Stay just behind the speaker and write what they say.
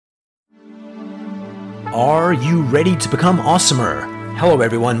Are you ready to become awesomer? Hello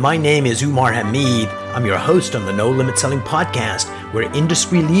everyone, my name is Umar Hamid. I'm your host on the No Limit Selling podcast, where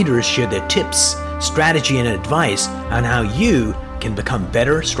industry leaders share their tips, strategy, and advice on how you can become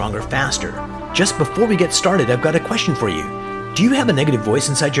better, stronger, faster. Just before we get started, I've got a question for you. Do you have a negative voice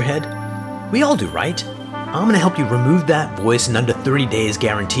inside your head? We all do, right? I'm going to help you remove that voice in under 30 days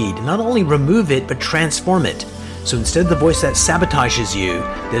guaranteed. Not only remove it, but transform it. So instead of the voice that sabotages you,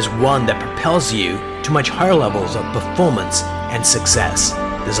 there's one that propels you to much higher levels of performance and success.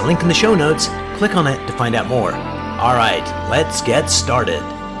 There's a link in the show notes. Click on it to find out more. All right, let's get started.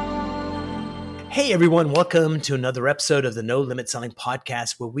 Hey everyone, welcome to another episode of the No Limit Selling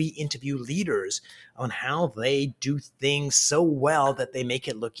podcast, where we interview leaders on how they do things so well that they make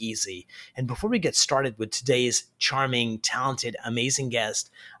it look easy. And before we get started with today's charming, talented, amazing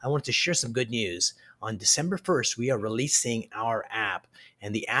guest, I want to share some good news. On December 1st, we are releasing our app,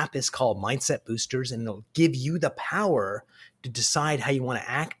 and the app is called Mindset Boosters, and it'll give you the power to decide how you want to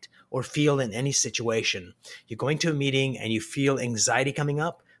act or feel in any situation. You're going to a meeting and you feel anxiety coming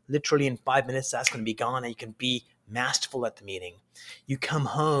up. Literally in 5 minutes, that's going to be gone, and you can be masterful at the meeting. You come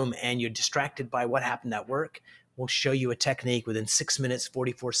home and you're distracted by what happened at work. We'll show you a technique. Within 6 minutes,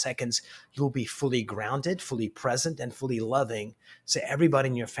 44 seconds, you'll be fully grounded, fully present, and fully loving. So everybody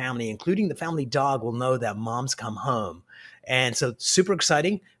in your family, including the family dog, will know that mom's come home. And so super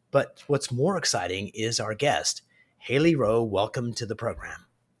exciting. But what's more exciting is our guest, Hailey Rowe. Welcome to the program.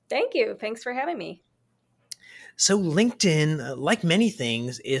 Thank you. Thanks for having me. So LinkedIn, like many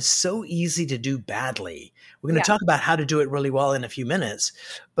things, is so easy to do badly. We're going to talk about how to do it really well in a few minutes.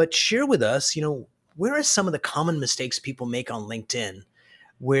 But share with us, where are some of the common mistakes people make on LinkedIn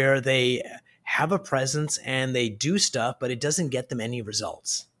where they have a presence and they do stuff, but it doesn't get them any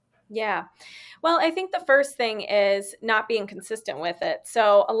results? Yeah. Well, I think the first thing is not being consistent with it.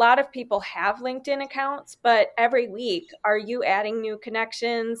 So a lot of people have LinkedIn accounts, but every week, are you adding new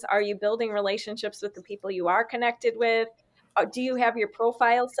connections? Are you building relationships with the people you are connected with? Do you have your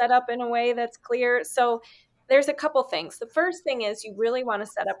profile set up in a way that's clear? So there's a couple things. The first thing is you really want to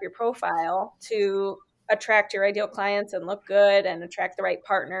set up your profile to attract your ideal clients and look good and attract the right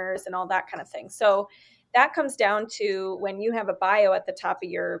partners and all that kind of thing. So that comes down to when you have a bio at the top of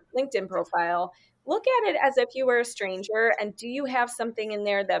your LinkedIn profile, look at it as if you were a stranger. And do you have something in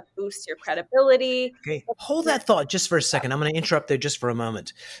there that boosts your credibility? Okay, hold that thought just for a second. I'm going to interrupt there just for a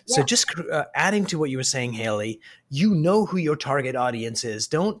moment. So just adding to what you were saying, Hailey, you know who your target audience is.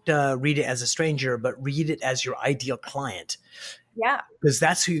 Don't read it as a stranger, but read it as your ideal client. Yeah. Because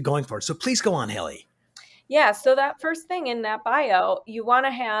that's who you're going for. So please go on, Hailey. Yeah. So that first thing in that bio, you want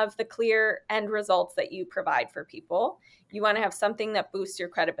to have the clear end results that you provide for people. You want to have something that boosts your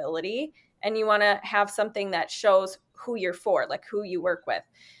credibility, and you want to have something that shows who you're for, like who you work with.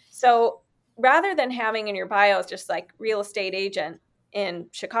 So rather than having in your bio just like real estate agent in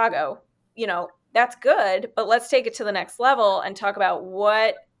Chicago, that's good, but let's take it to the next level and talk about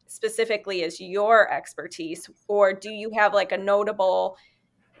what specifically is your expertise, or do you have like a notable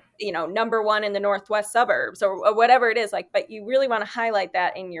number one in the Northwest suburbs or whatever it is but you really want to highlight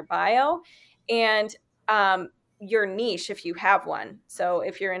that in your bio and your niche if you have one. So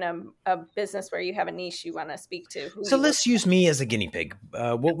if you're in a business where you have a niche, you want to speak to who. So let's use me as a guinea pig.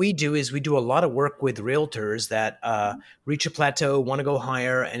 What we do is we do a lot of work with realtors that reach a plateau, want to go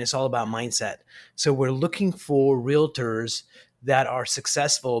higher, and it's all about mindset. So we're looking for realtors that are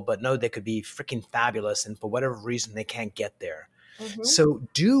successful, but know they could be freaking fabulous, and for whatever reason, they can't get there. Mm-hmm. So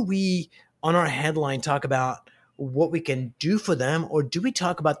do we, on our headline, talk about what we can do for them, or do we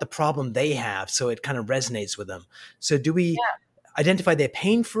talk about the problem they have so it kind of resonates with them? So do we identify their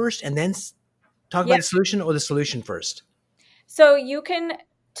pain first and then talk about the solution, or the solution first? So you can,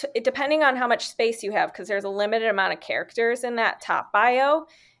 depending on how much space you have, because there's a limited amount of characters in that top bio,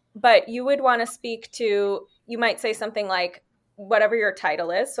 but you would want to speak to, you might say something like, whatever your title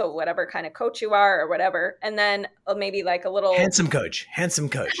is, so whatever kind of coach you are or whatever, and then maybe like a little handsome coach.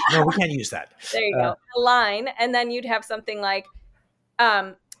 No, we can't use that. There you go. A line, and then you'd have something like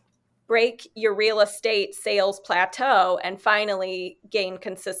break your real estate sales plateau and finally gain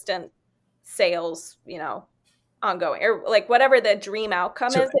consistent sales, ongoing, or like whatever the dream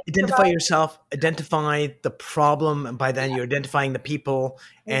outcome is. Identify yourself, identify the problem, and by then you're identifying the people,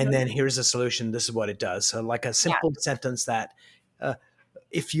 and then here's the solution. This is what it does. So like a simple sentence that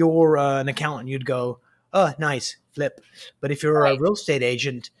if you're an accountant, you'd go, oh, nice, flip. But if you're a real estate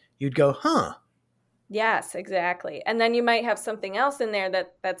agent, you'd go, huh. Yes, exactly. And then you might have something else in there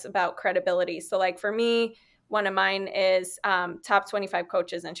that's about credibility. So like for me, one of mine is top 25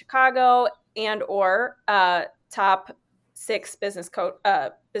 coaches in Chicago, and or top 6 business coach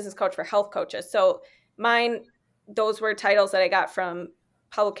for health coaches. So Mine, those were titles that I got from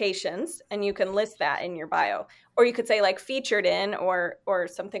publications, and you can list that in your bio. Or you could say like featured in or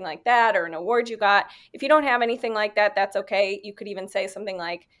something like that, or an award you got. If you don't have anything like that, that's okay. You could even say something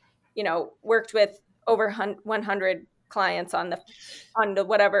like, worked with over 100 clients on the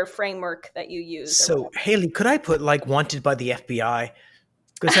whatever framework that you use. So, Hailey, could I put like wanted by the FBI?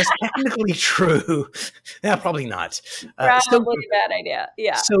 Because that's technically true. Yeah, probably not. Probably a bad idea.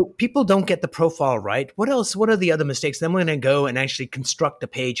 Yeah. So people don't get the profile right. What else? What are the other mistakes? Then we're going to go and actually construct a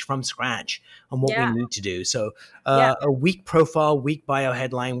page from scratch on what we need to do. So a weak profile, weak bio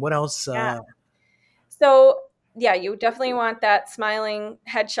headline. What else? So yeah, you definitely want that smiling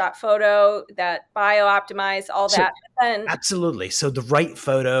headshot photo, that bio optimized, all that. Absolutely. So the right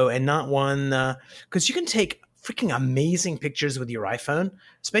photo and not one, because you can take freaking amazing pictures with your iPhone,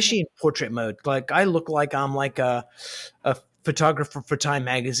 especially in portrait mode. Like I look like I'm like a photographer for Time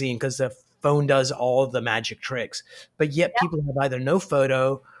magazine because the phone does all the magic tricks. But yet people have either no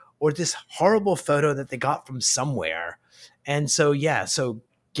photo or this horrible photo that they got from somewhere. And so, so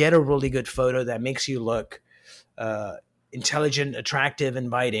get a really good photo that makes you look intelligent, attractive,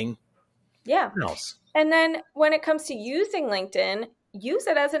 inviting. Yeah. What else? And then when it comes to using LinkedIn, use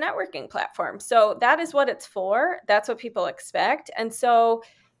it as a networking platform. So that is what it's for. That's what people expect. And so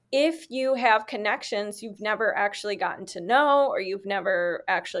if you have connections you've never actually gotten to know or you've never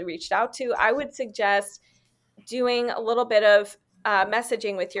actually reached out to, I would suggest doing a little bit of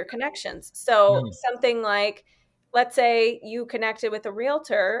messaging with your connections. So something like, let's say you connected with a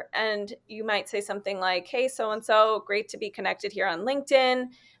realtor and you might say something like, hey, so-and-so, great to be connected here on LinkedIn.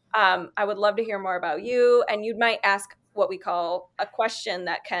 I would love to hear more about you. And you might ask what we call a question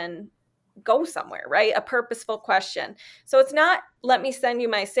that can go somewhere, right? A purposeful question. So it's not, let me send you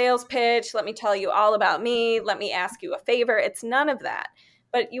my sales pitch. Let me tell you all about me. Let me ask you a favor. It's none of that.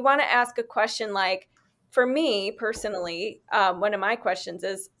 But you want to ask a question like, for me personally, one of my questions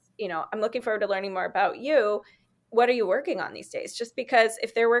is, I'm looking forward to learning more about you. What are you working on these days? Just because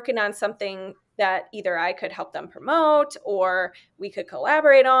if they're working on something that either I could help them promote or we could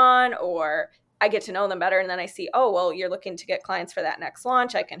collaborate on, or I get to know them better and then I see, oh, well, you're looking to get clients for that next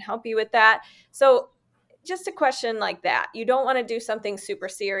launch. I can help you with that. So just a question like that. You don't want to do something super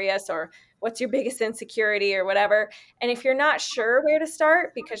serious or what's your biggest insecurity or whatever. And if you're not sure where to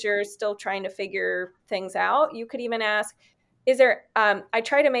start because you're still trying to figure things out, you could even ask, I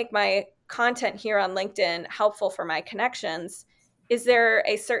try to make my content here on LinkedIn helpful for my connections. Is there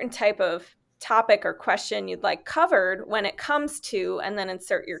a certain type of topic or question you'd like covered when it comes to, and then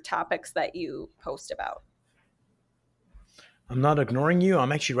insert your topics that you post about? I'm not ignoring you.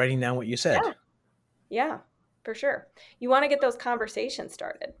 I'm actually writing down what you said. Yeah, for sure. You want to get those conversations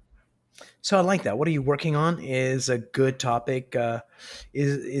started. So I like that. What are you working on is a good topic.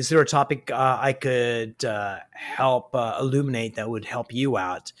 Is there a topic I could help illuminate that would help you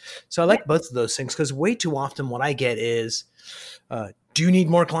out? So I like both of those things because way too often what I get is, do you need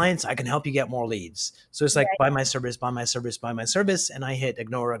more clients? I can help you get more leads. So it's like buy my service, buy my service, buy my service. And I hit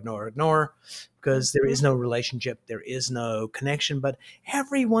ignore because there is no relationship. There is no connection. But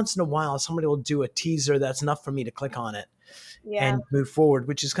every once in a while, somebody will do a teaser that's enough for me to click on it. And move forward,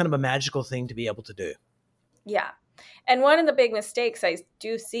 which is kind of a magical thing to be able to do. Yeah. And one of the big mistakes I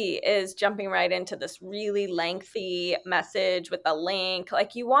do see is jumping right into this really lengthy message with a link.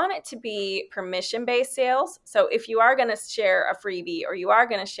 Like you want it to be permission-based sales. So if you are going to share a freebie or you are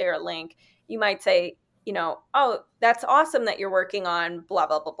going to share a link, you might say, oh, that's awesome that you're working on blah,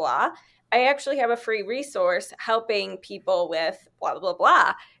 blah, blah, blah. I actually have a free resource helping people with blah, blah,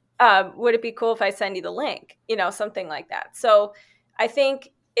 blah. Would it be cool if I send you the link? Something like that. So I think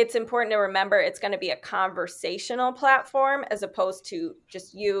it's important to remember it's going to be a conversational platform as opposed to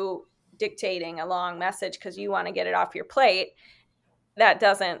just you dictating a long message because you want to get it off your plate. That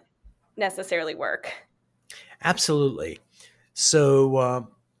doesn't necessarily work. Absolutely. So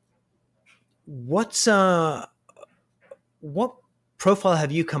what profile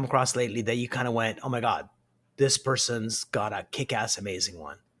have you come across lately that you kind of went, oh my God, this person's got a kick-ass amazing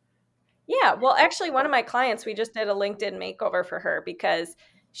one? Yeah, well, actually, one of my clients, we just did a LinkedIn makeover for her because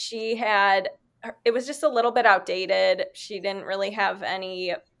it was just a little bit outdated. She didn't really have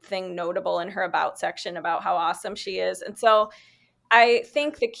anything notable in her about section about how awesome she is. And so I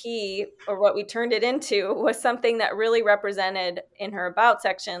think the key, or what we turned it into, was something that really represented in her about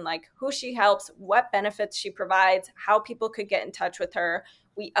section, like who she helps, what benefits she provides, how people could get in touch with her.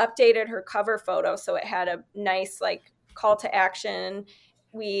 We updated her cover photo so it had a nice call to action.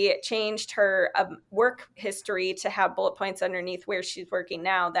 We changed her work history to have bullet points underneath where she's working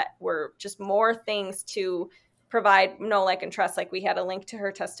now that were just more things to provide know, like, and trust. Like we had a link to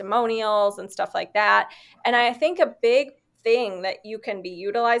her testimonials and stuff like that. And I think a big thing that you can be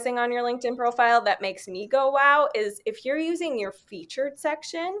utilizing on your LinkedIn profile that makes me go, wow, is if you're using your featured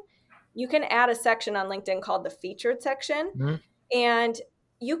section, you can add a section on LinkedIn called the featured section. Mm-hmm. And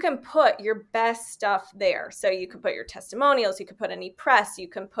you can put your best stuff there. So you can put your testimonials, you can put any press, you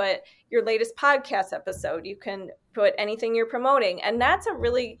can put your latest podcast episode, you can put anything you're promoting. And that's a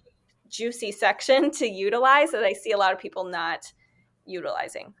really juicy section to utilize that I see a lot of people not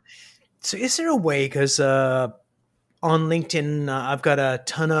utilizing. So is there a way, because on LinkedIn, I've got a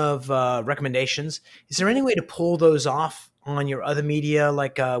ton of recommendations. Is there any way to pull those off on your other media,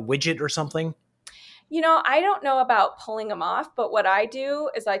 like a widget or something? I don't know about pulling them off, but what I do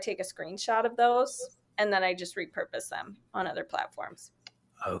is I take a screenshot of those and then I just repurpose them on other platforms.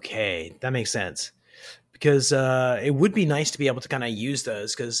 Okay, that makes sense. Because it would be nice to be able to kind of use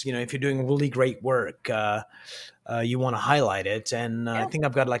those, because, if you're doing really great work, you want to highlight it. And I think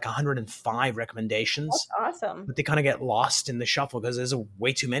I've got like 105 recommendations. That's awesome. But they kind of get lost in the shuffle because there's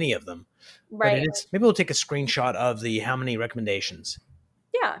way too many of them. Right. But maybe we'll take a screenshot of the how many recommendations.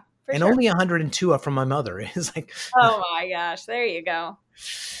 Yeah. And sure. Only 102 are from my mother. It's like, oh my gosh, there you go.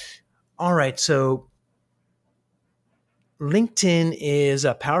 All right. So LinkedIn is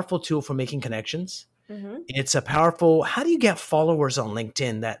a powerful tool for making connections. Mm-hmm. It's a powerful, how do you get followers on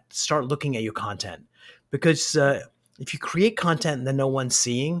LinkedIn that start looking at your content? Because if you create content that no one's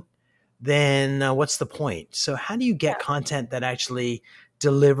seeing, then what's the point? So how do you get content that actually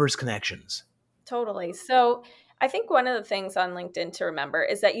delivers connections? Totally. So I think one of the things on LinkedIn to remember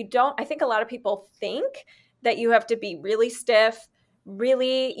is that I think a lot of people think that you have to be really stiff,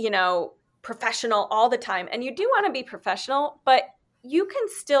 really, professional all the time. And you do want to be professional, but you can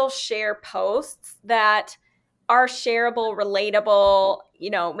still share posts that are shareable, relatable,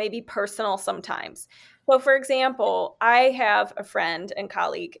 maybe personal sometimes. So for example, I have a friend and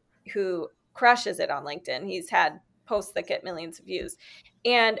colleague who crushes it on LinkedIn. He's had posts that get millions of views.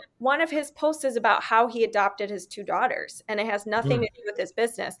 And one of his posts is about how he adopted his 2 daughters, and it has nothing to do with his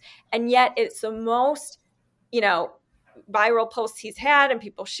business. And yet it's the most, viral posts he's had, and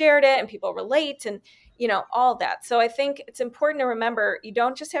people shared it and people relate and, all that. So I think it's important to remember you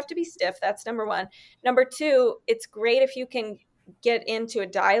don't just have to be stiff. That's number one. Number two, it's great if you can get into a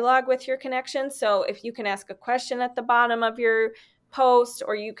dialogue with your connections. So if you can ask a question at the bottom of your post,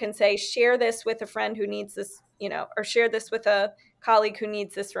 or you can say, share this with a friend who needs this, or share this with a colleague who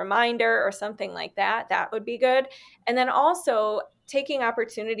needs this reminder or something like that, that would be good. And then also taking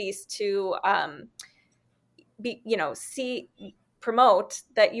opportunities to promote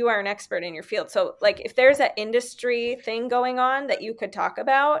that you are an expert in your field. So like if there's an industry thing going on that you could talk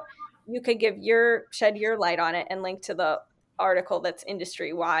about, you could shed your light on it and link to the article that's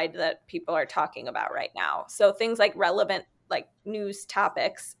industry wide that people are talking about right now. So things like relevant, like news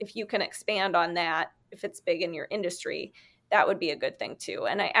topics, if you can expand on that, if it's big in your industry, that would be a good thing too.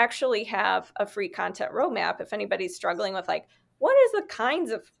 And I actually have a free content roadmap if anybody's struggling with like, what is the kinds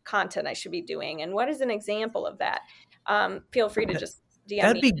of content I should be doing? And what is an example of that? Feel free to just DM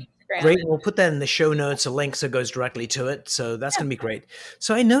That'd me. be great. We'll put that in the show notes, a link so it goes directly to it. So that's going to be great.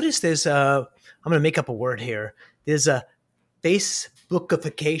 So I noticed there's I'm going to make up a word here. There's a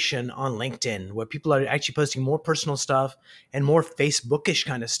Facebookification on LinkedIn where people are actually posting more personal stuff and more Facebookish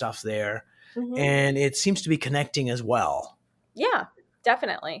kind of stuff there. Mm-hmm. And it seems to be connecting as well. Yeah,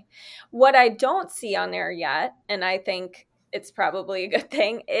 definitely. What I don't see on there yet, and I think it's probably a good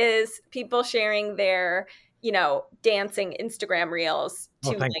thing, is people sharing their, dancing Instagram reels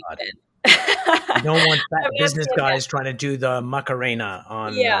to LinkedIn. You don't want that business guys trying to do the Macarena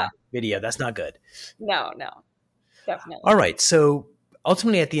on video. That's not good. No, definitely. All right. So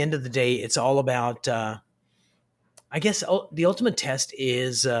ultimately, at the end of the day, it's all about, I guess the ultimate test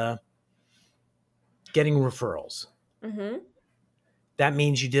is getting referrals. Mm-hmm. That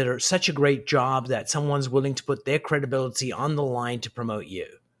means you did such a great job that someone's willing to put their credibility on the line to promote you.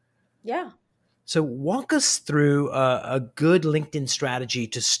 Yeah. So walk us through a good LinkedIn strategy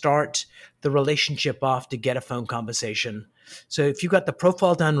to start the relationship off to get a phone conversation. So if you got the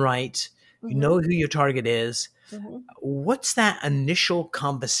profile done right, mm-hmm. you know who your target is, mm-hmm. what's that initial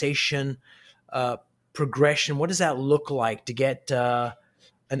conversation progression? What does that look like to get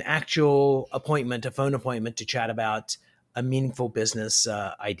an actual appointment, a phone appointment to chat about a meaningful business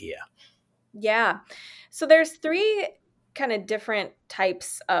idea? Yeah. So there's 3 kind of different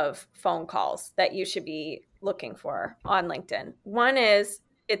types of phone calls that you should be looking for on LinkedIn. One is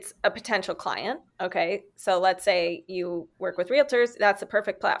it's a potential client. Okay. So let's say you work with realtors. That's a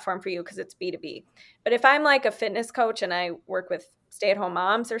perfect platform for you because it's B2B. But if I'm like a fitness coach and I work with stay-at-home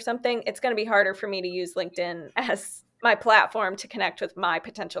moms or something, it's going to be harder for me to use LinkedIn as my platform to connect with my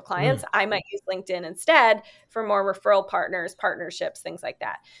potential clients. I might use LinkedIn instead for more referral partners, partnerships, things like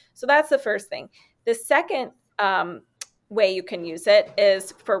that. So that's the first thing. The second way you can use it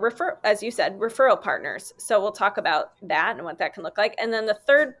is for as you said, referral partners. So we'll talk about that and what that can look like. And then the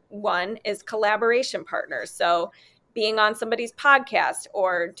third one is collaboration partners. So being on somebody's podcast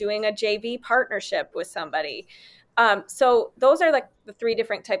or doing a JV partnership with somebody. So those are like the three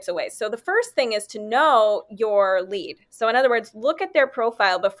different types of ways. So the first thing is to know your lead. So in other words, look at their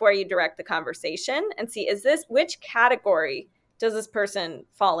profile before you direct the conversation and see, which category does this person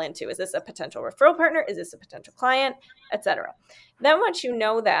fall into? Is this a potential referral partner? Is this a potential client, etc.? Then once you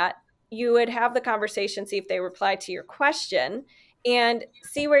know that, you would have the conversation, see if they reply to your question and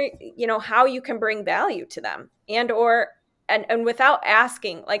see where, how you can bring value to them and without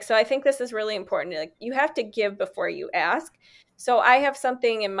asking, so I think this is really important. Like, you have to give before you ask. So I have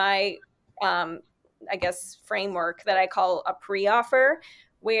something in my, framework that I call a pre-offer,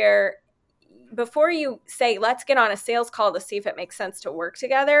 where before you say, let's get on a sales call to see if it makes sense to work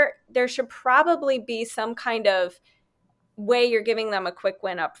together, there should probably be some kind of way you're giving them a quick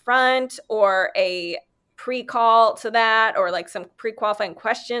win up front or a pre-call to that, or like some pre-qualifying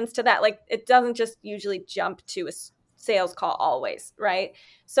questions to that. Like, it doesn't just usually jump to a sales call always, right?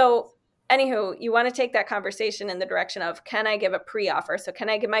 So anywho, you want to take that conversation in the direction of, can I give a pre-offer? So can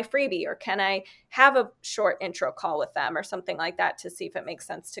I give my freebie, or can I have a short intro call with them or something like that to see if it makes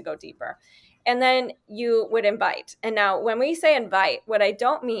sense to go deeper? And then you would invite. And now when we say invite, what I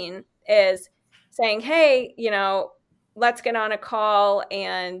don't mean is saying, hey, let's get on a call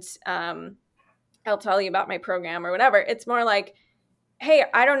and I'll tell you about my program or whatever. It's more like, hey,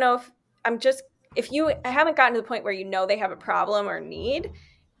 I don't know if you haven't gotten to the point where they have a problem or need,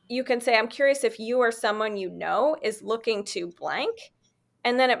 you can say, I'm curious if you or someone is looking to blank.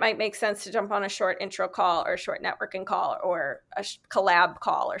 And then it might make sense to jump on a short intro call or a short networking call or a collab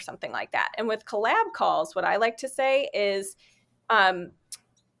call or something like that. And with collab calls, what I like to say is,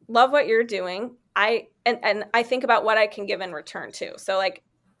 love what you're doing. And I think about what I can give in return too. So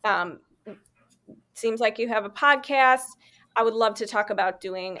seems like you have a podcast. I would love to talk about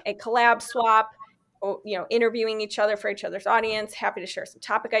doing a collab swap, or, interviewing each other for each other's audience. Happy to share some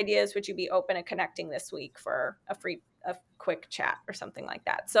topic ideas. Would you be open to connecting this week for a quick chat or something like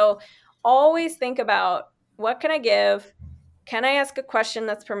that? So always think about, what can I give? Can I ask a question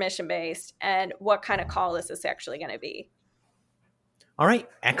that's permission-based? And what kind of call is this actually going to be? All right.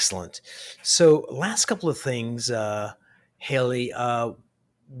 Excellent. So last couple of things, Hailey,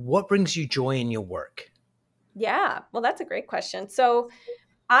 what brings you joy in your work? Yeah, well, that's a great question. So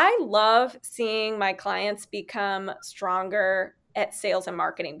I love seeing my clients become stronger at sales and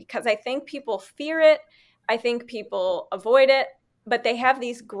marketing, because I think people fear it. I think people avoid it, but they have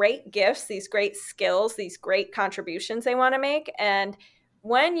these great gifts, these great skills, these great contributions they want to make. And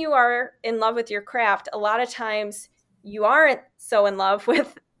when you are in love with your craft, a lot of times you aren't so in love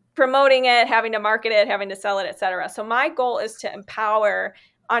with promoting it, having to market it, having to sell it, et cetera. So my goal is to empower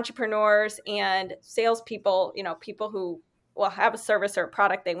entrepreneurs and salespeople, people who will have a service or a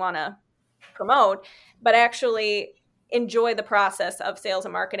product they want to promote, but actually enjoy the process of sales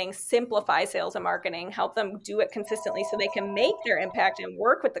and marketing, simplify sales and marketing, help them do it consistently so they can make their impact and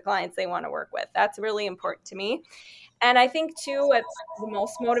work with the clients they want to work with. That's really important to me. And I think too, what's the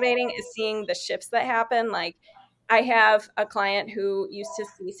most motivating is seeing the shifts that happen. Like, I have a client who used to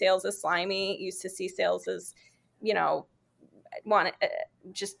see sales as slimy, used to see sales as,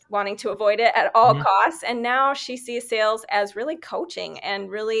 just wanting to avoid it at all costs. And now she sees sales as really coaching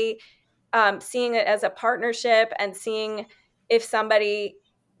and really seeing it as a partnership, and seeing if somebody,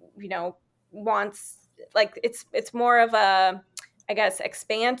 wants, it's more of a, I guess,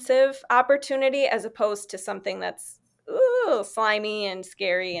 expansive opportunity as opposed to something that's slimy and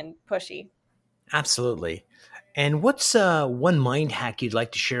scary and pushy. Absolutely. And what's one mind hack you'd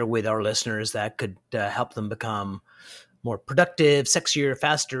like to share with our listeners that could help them become more productive, sexier,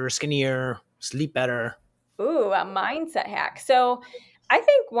 faster, skinnier, sleep better? Ooh, a mindset hack. So I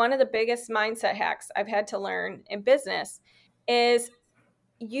think one of the biggest mindset hacks I've had to learn in business is,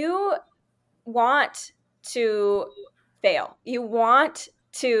 you want to fail. You want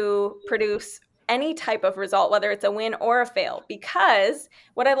to produce any type of result, whether it's a win or a fail, because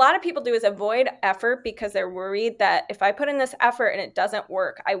what a lot of people do is avoid effort because they're worried that if I put in this effort and it doesn't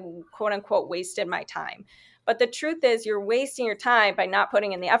work, I quote unquote wasted my time. But the truth is, you're wasting your time by not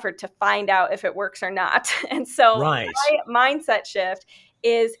putting in the effort to find out if it works or not. And so Right. my mindset shift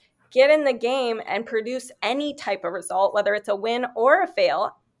is get in the game and produce any type of result, whether it's a win or a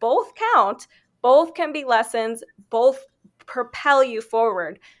fail. Both count, both can be lessons, both propel you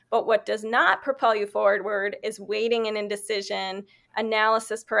forward. But what does not propel you forward is waiting and indecision,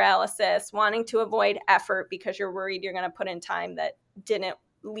 analysis paralysis, wanting to avoid effort because you're worried you're going to put in time that didn't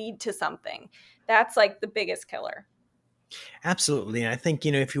lead to something. That's like the biggest killer. Absolutely. And I think,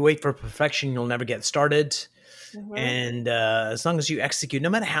 if you wait for perfection, you'll never get started. Mm-hmm. And as long as you execute, no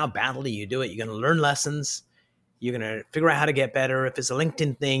matter how badly you do it, you're going to learn lessons. You're going to figure out how to get better. If it's a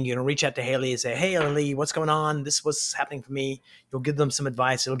LinkedIn thing, you're going to reach out to Hailey and say, hey, Hailey, what's going on? This was happening for me. You'll give them some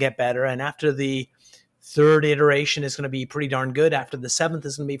advice. It'll get better. And after the third iteration is going to be pretty darn good. After the seventh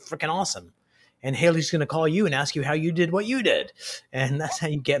is going to be freaking awesome. And Hailey's going to call you and ask you how you did what you did. And that's how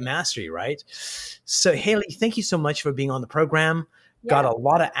you get mastery, right? So Hailey, thank you so much for being on the program. Yeah. Got a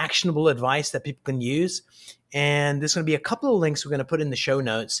lot of actionable advice that people can use. And there's going to be a couple of links we're going to put in the show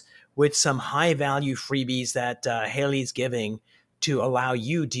notes with some high value freebies that Hailey's giving to allow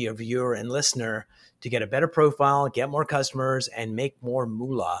you, dear viewer and listener, to get a better profile, get more customers, and make more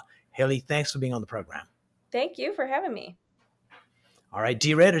moolah. Hailey, thanks for being on the program. Thank you for having me. All right,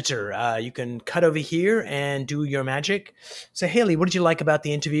 dear editor, you can cut over here and do your magic. So Hailey, what did you like about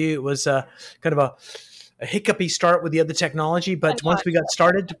the interview? It was kind of a hiccupy start with the other technology, but once we got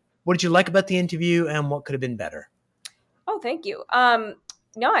started, what did you like about the interview and what could have been better? Oh, thank you.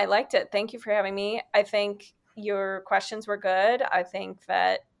 No, I liked it. Thank you for having me. I think your questions were good. I think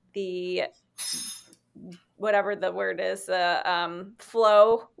that the, whatever the word is,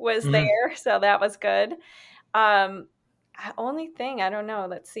 flow was there. So that was good. Only thing, I don't know.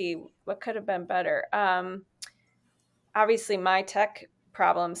 Let's see. What could have been better? Obviously, my tech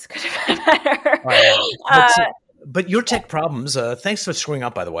problems could have been better. But your tech problems, thanks for screwing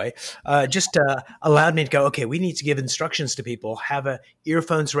up, by the way, just allowed me to go, okay, we need to give instructions to people, have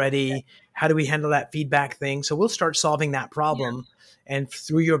earphones ready. How do we handle that feedback thing? So we'll start solving that problem. Yeah. And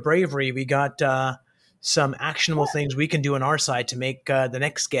through your bravery, we got some actionable things we can do on our side to make the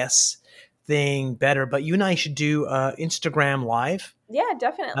next guest's thing better. But you and I should do Instagram Live. Yeah,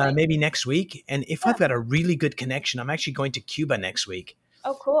 definitely. Maybe next week. And if I've got a really good connection, I'm actually going to Cuba next week.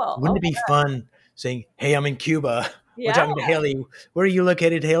 Oh, cool. Wouldn't it be fun saying, hey, I'm in Cuba. Yeah. We're talking to Hailey. Where are you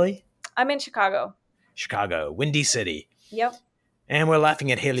located, Hailey? I'm in Chicago. Chicago, Windy City. Yep. And we're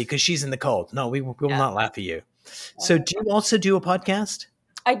laughing at Hailey because she's in the cold. No, we will not laugh at you. So do you also do a podcast?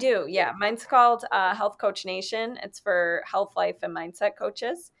 I do, yeah. Mine's called Health Coach Nation. It's for health, life, and mindset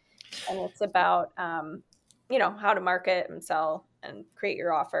coaches. And it's about, how to market and sell and create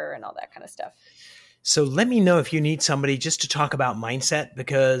your offer and all that kind of stuff. So let me know if you need somebody just to talk about mindset,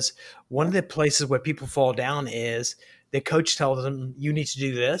 because one of the places where people fall down is the coach tells them you need to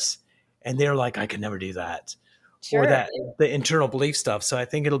do this. And they're like, I could never do that. Sure. Or the internal belief stuff. So I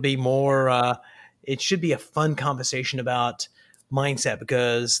think it'll be more, it should be a fun conversation about mindset,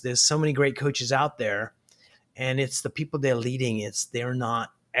 because there's so many great coaches out there and it's the people they're leading. They're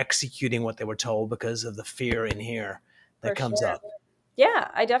not executing what they were told because of the fear in here that comes up. Yeah,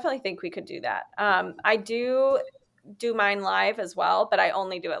 I definitely think we could do that. I do mine live as well, but I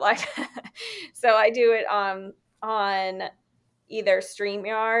only do it live. So I do it on either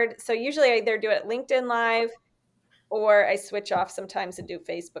StreamYard. So usually I either do it LinkedIn Live or I switch off sometimes and do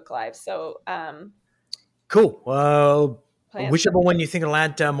Facebook Live. So cool. Well, whichever one you think will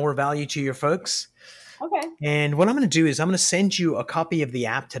add more value to your folks. Okay. And what I'm going to do is I'm going to send you a copy of the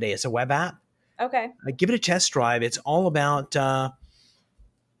app today. It's a web app. Okay. Give it a test drive. It's all about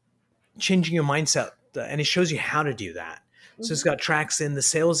changing your mindset, and it shows you how to do that. Mm-hmm. So it's got tracks in the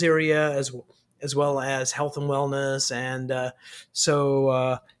sales area as well as health and wellness. And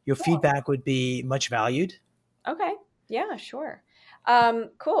so your feedback would be much valued. Okay. Yeah, sure.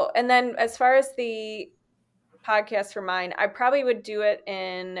 Cool. And then as far as the podcast for mine, I probably would do it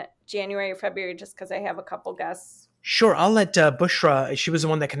in January or February just because I have a couple guests. Sure. I'll let Bushra, she was the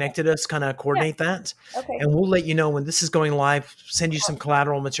one that connected us, kind of coordinate that. Okay. And we'll let you know when this is going live, send you some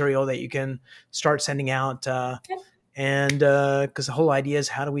collateral material that you can start sending out. And because the whole idea is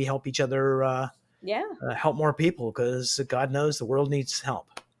how do we help each other help more people, because God knows the world needs help.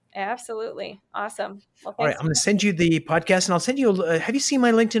 Absolutely. Awesome. Well, all right. I'm going to send you the podcast, and I'll send you have you seen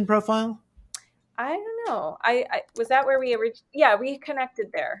my LinkedIn profile? I don't know. I was that where we we connected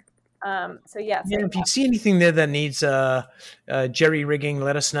there. So yes. Yeah, if you see anything there that needs jerry rigging,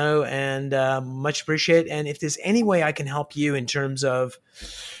 let us know, and much appreciate. And if there's any way I can help you in terms of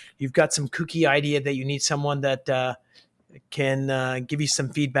you've got some kooky idea that you need someone that can give you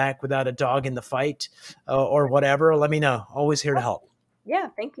some feedback without a dog in the fight or whatever, let me know. Always here to help. Yeah,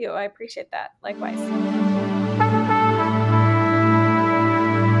 thank you. I appreciate that. Likewise.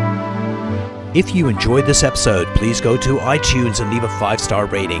 If you enjoyed this episode, please go to iTunes and leave a 5-star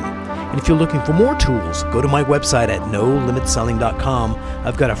rating. And if you're looking for more tools, go to my website at nolimitselling.com.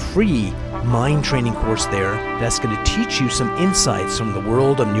 I've got a free mind training course there that's going to teach you some insights from the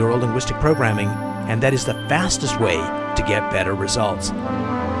world of neuro-linguistic programming, and that is the fastest way to get better results.